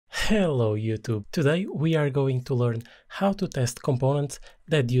Hello YouTube! Today we are going to learn how to test components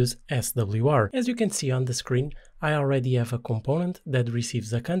that use SWR. As you can see on the screen, I already have a component that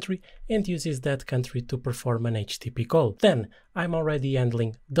receives a country and uses that country to perform an HTTP call. Then I'm already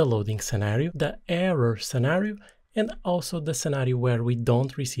handling the loading scenario, the error scenario, and also the scenario where we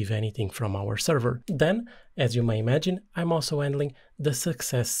don't receive anything from our server. Then, as you may imagine, I'm also handling the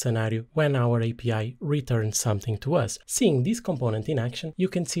success scenario when our API returns something to us. Seeing this component in action, you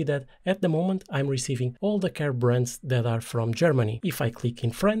can see that at the moment I'm receiving all the car brands that are from Germany. If I click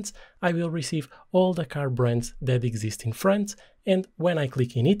in France, I will receive all the car brands that exist in France, and when I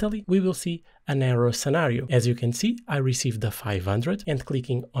click in Italy, we will see an error scenario. As you can see, I received the 500, and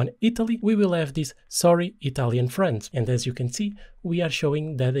clicking on Italy, we will have this "Sorry, Italian friends." And as you can see, we are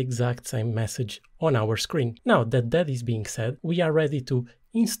showing that exact same message on our screen. Now that is being said, we are ready to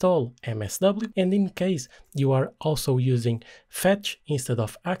install MSW, and in case you are also using Fetch instead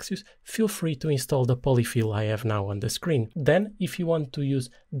of Axios, feel free to install the polyfill I have now on the screen. Then, if you want to use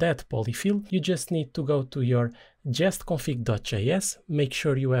that polyfill, you just need to go to your jestconfig.js, make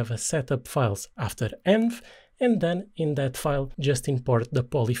sure you have a setup files after env, and then in that file just import the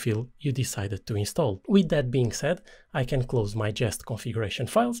polyfill you decided to install. With that being said, I can close my jest configuration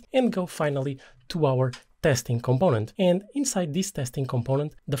files and go finally to our testing component. And inside this testing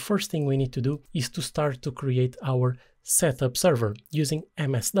component, the first thing we need to do is to start to create our setup server using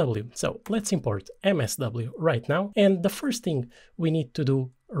MSW. So let's import MSW right now. And the first thing we need to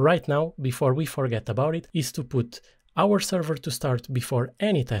do right now, before we forget about it, is to put our server to start before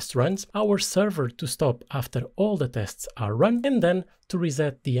any test runs, our server to stop after all the tests are run, and then to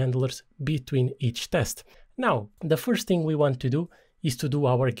reset the handlers between each test. Now, the first thing we want to do is to do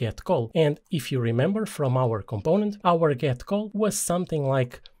our get call. And if you remember from our component, our get call was something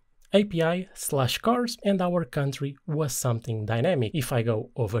like API/cars, and our country was something dynamic. If I go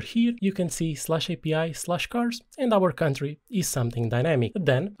over here, you can see /API/cars, and our country is something dynamic.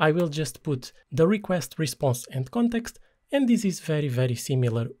 Then I will just put the request, response, and context, and this is very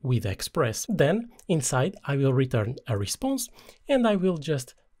similar with Express. Then inside I will return a response, and I will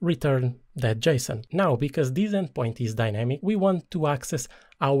just return that JSON. Now, because this endpoint is dynamic, we want to access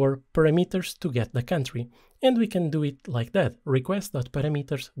our parameters to get the country. And we can do it like that,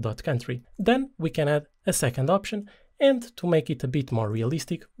 request.parameters.country. Then we can add a second option, and to make it a bit more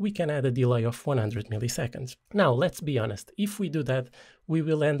realistic, we can add a delay of 100 milliseconds. Now, let's be honest, if we do that, we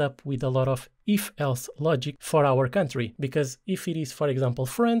will end up with a lot of if-else logic for our country, because if it is, for example,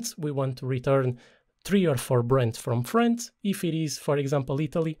 France, we want to return 3 or 4 brands from France. If it is, for example,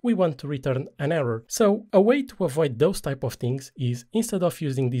 Italy, we want to return an error. So a way to avoid those type of things is, instead of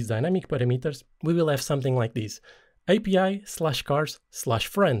using these dynamic parameters, we will have something like this: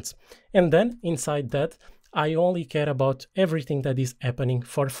 API/cars/France. And then inside that, I only care about everything that is happening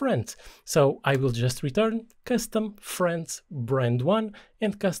for France. So I will just return custom France brand 1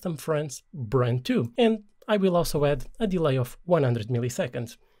 and custom France brand 2. And I will also add a delay of 100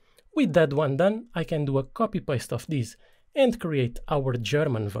 milliseconds. With that one done, I can do a copy-paste of this and create our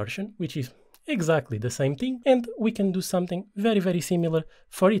German version, which is exactly the same thing, and we can do something very similar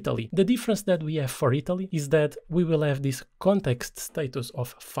for Italy. The difference that we have for Italy is that we will have this context status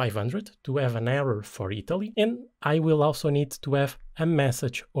of 500 to have an error for Italy, and I will also need to have a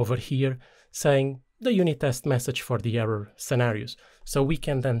message over here saying the unit test message for the error scenarios, so we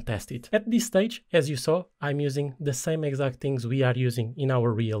can then test it. At this stage, as you saw, I'm using the same exact things we are using in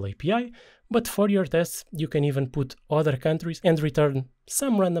our real API, but for your tests, you can even put other countries and return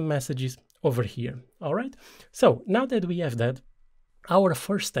some random messages over here. All right, so now that we have that, our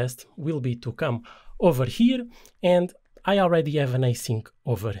first test will be to come over here, and I already have an async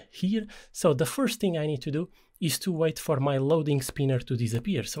over here, so the first thing I need to do is to wait for my loading spinner to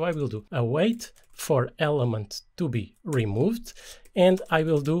disappear. So I will do a wait for element to be removed, and I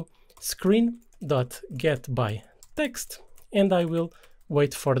will do screen.getByText, and I will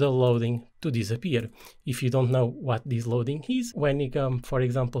wait for the loading to disappear. If you don't know what this loading is, when you come, for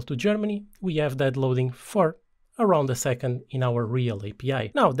example, to Germany, we have that loading for around a second in our real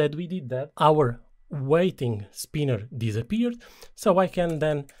API. Now that we did that, our waiting spinner disappeared, so I can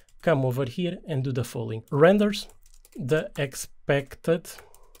then come over here and do the following: renders the expected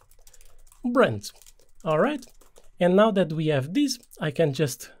brands. All right, and now that we have this, I can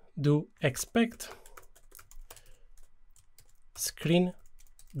just do expect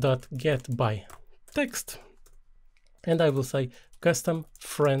screen.getByText, and I will say custom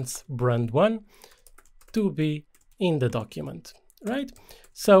France brand 1 to be in the document, right?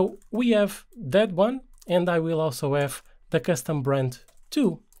 So we have that one, and I will also have the custom brand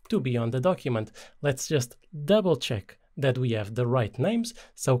 2 to be on the document. Let's just double check that we have the right names,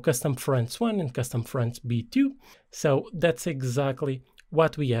 so custom fronts 1 and custom fronts B2. So that's exactly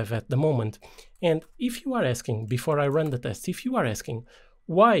what we have at the moment. And if you are asking, before I run the test, if you are asking,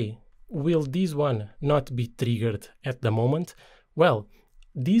 why will this one not be triggered at the moment? Well,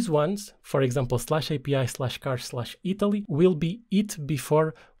 these ones, for example, /API/car/Italy, will be it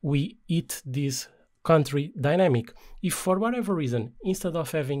before we hit this country dynamic. If for whatever reason, instead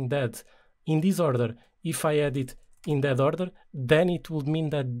of having that in this order, if I add it in that order, then it would mean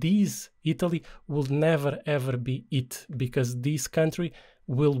that this Italy will never ever be it, because this country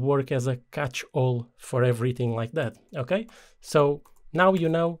will work as a catch-all for everything like that, okay? So now you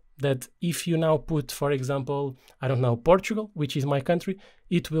know that if you now put, for example, I don't know, Portugal, which is my country,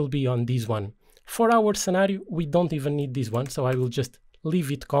 it will be on this one. For our scenario, we don't even need this one, so I will just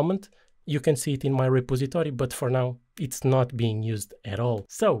leave it comment. You can see it in my repository, but for now, it's not being used at all.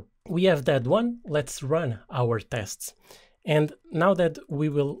 So we have that one. Let's run our tests. And now that we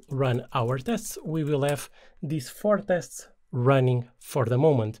will run our tests, we will have these 4 tests running for the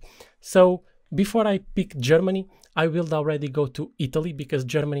moment. So before I pick Germany, I will already go to Italy, because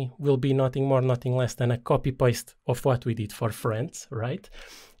Germany will be nothing more, nothing less than a copy-paste of what we did for France, right?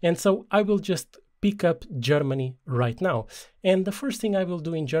 And so I will just pick up Germany right now. And the first thing I will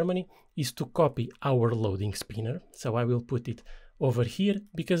do in Germany is to copy our loading spinner. So I will put it over here,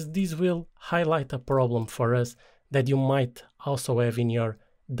 because this will highlight a problem for us that you might also have in your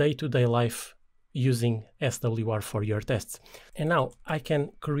day-to-day life using SWR for your tests. And now I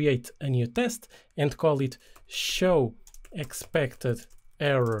can create a new test and call it show expected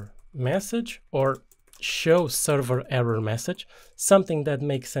error message, or show server error message, something that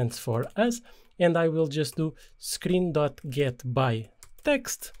makes sense for us. And I will just do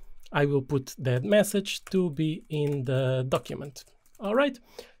screen.getByText. I will put that message to be in the document. All right,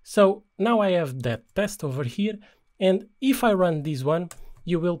 so now I have that test over here. And if I run this one,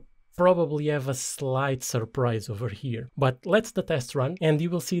 you will probably have a slight surprise over here. But let's the test run, and you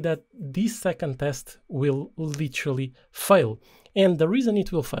will see that this second test will literally fail. And the reason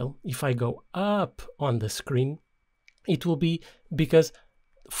it will fail, if I go up on the screen, it will be because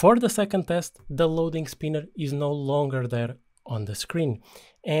for the second test, the loading spinner is no longer there on the screen.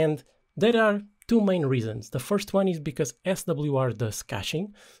 And there are 2 main reasons. The first one is because SWR does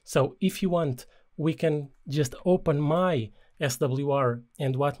caching. So if you want, we can just open my SWR,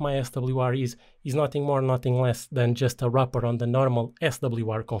 and what my SWR is nothing more, nothing less than just a wrapper on the normal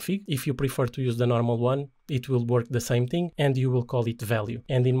SWR config. If you prefer to use the normal one, it will work the same thing, and you will call it value.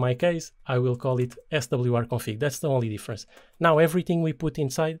 And in my case, I will call it SWR config. That's the only difference. Now everything we put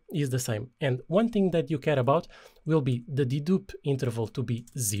inside is the same. And one thing that you care about will be the dedupe interval to be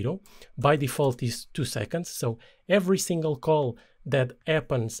 0. By default is 2 seconds. So every single call that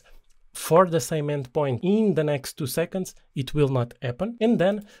happens for the same endpoint in the next 2 seconds, it will not happen. And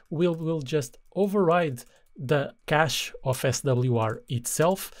then we'll just override the cache of SWR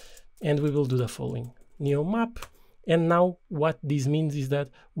itself, and we will do the following: new map. And now what this means is that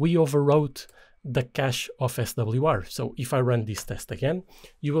we overwrote the cache of SWR. So if I run this test again,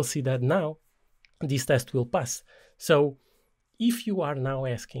 you will see that now this test will pass. So if you are now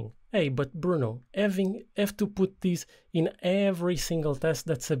asking, hey, but Bruno, have to put this in every single test,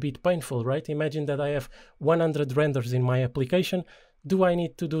 that's a bit painful, right? Imagine that I have 100 renders in my application. Do I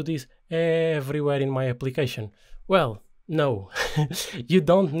need to do this everywhere in my application? Well, no, you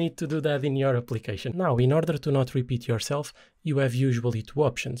don't need to do that in your application. Now, in order to not repeat yourself, you have usually 2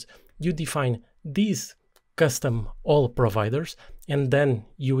 options. You define these custom all providers, and then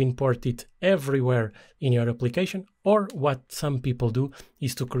you import it everywhere in your application. Or what some people do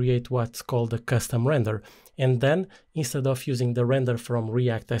is to create what's called a custom render. And then instead of using the render from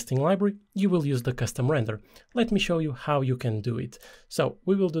React Testing library, you will use the custom render. Let me show you how you can do it. So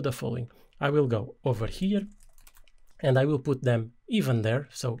we will do the following. I will go over here and I will put them even there.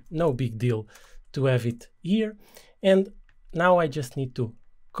 So no big deal to have it here. And now I just need to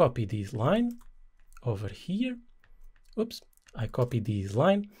copy this line over here. Oops, I copy this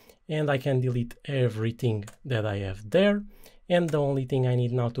line and I can delete everything that I have there. And the only thing I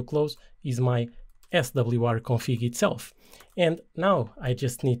need now to close is my SWR config itself. And now I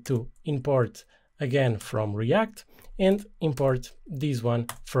just need to import again from React and import this one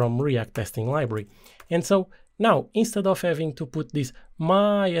from React Testing library. And so now, instead of having to put this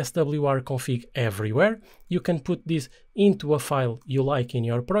my SWR config everywhere, you can put this into a file you like in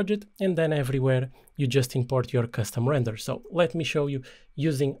your project, and then everywhere you just import your custom render. So let me show you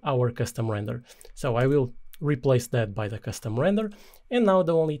using our custom render. So I will replace that by the custom render. And now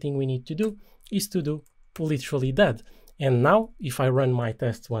the only thing we need to do is to do literally that. And now, if I run my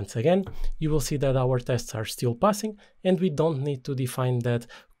tests once again, you will see that our tests are still passing, and we don't need to define that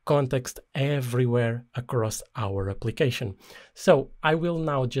context everywhere across our application. So I will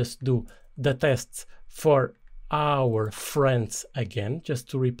now just do the tests for our friends again, just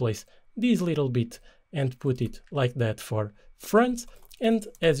to replace this little bit and put it like that for friends. And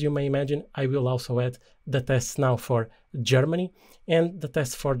as you may imagine, I will also add the tests now for Germany, and the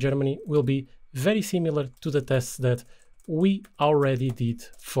tests for Germany will be very similar to the tests that we already did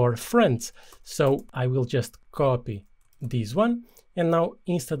for friends. So I will just copy this one, and now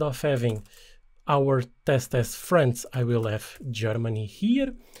instead of having our test as friends, I will have Germany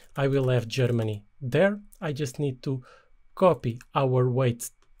here, I will have Germany there. I just need to copy our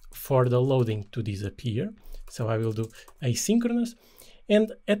weights for the loading to disappear. So I will do asynchronous,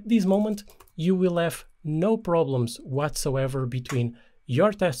 and at this moment you will have no problems whatsoever between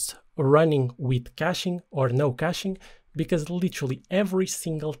your tests running with caching or no caching, because literally every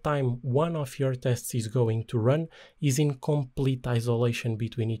single time one of your tests is going to run is in complete isolation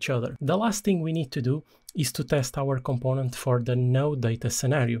between each other. The last thing we need to do is to test our component for the no data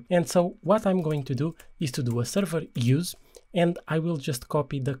scenario. And so what I'm going to do is to do a server use, and I will just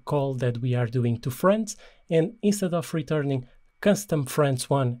copy the call that we are doing to friends, and instead of returning custom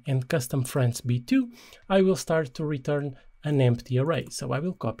friends1 and custom friends b2, I will start to return an empty array. So I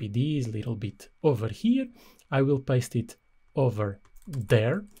will copy this little bit over here, I will paste it over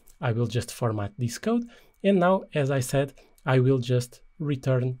there, I will just format this code, and now, as I said, I will just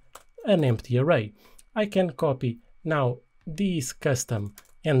return an empty array. I can copy now this custom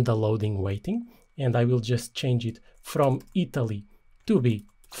and the loading waiting, and I will just change it from Italy to be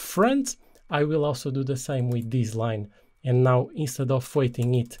France. I will also do the same with this line, and now instead of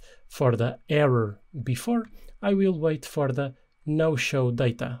waiting it for the error before, I will wait for the no show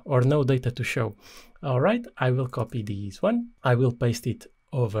data or no data to show. All right, I will copy this one, I will paste it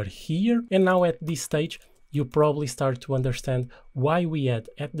over here, and now at this stage you probably start to understand why we had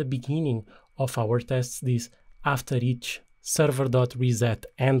at the beginning of our tests this after each server.reset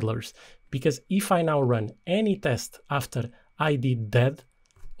handlers, because if I now run any test after I did that,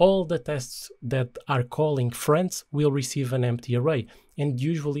 all the tests that are calling friends will receive an empty array, and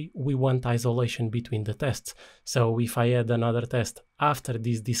usually we want isolation between the tests. So if I add another test after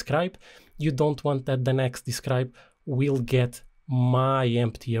this describe, you don't want that the next describe will get my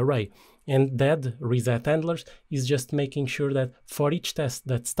empty array. And that reset handlers is just making sure that for each test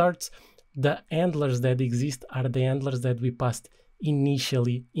that starts, the handlers that exist are the handlers that we passed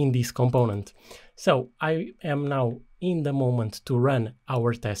initially in this component. So I am now in the moment to run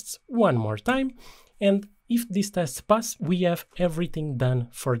our tests one more time, and if these tests pass, we have everything done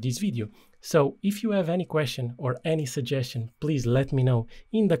for this video. So if you have any question or any suggestion, please let me know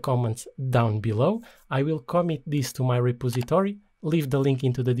in the comments down below. I will commit this to my repository, leave the link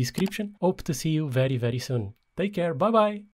into the description. Hope to see you very, very soon. Take care, bye bye!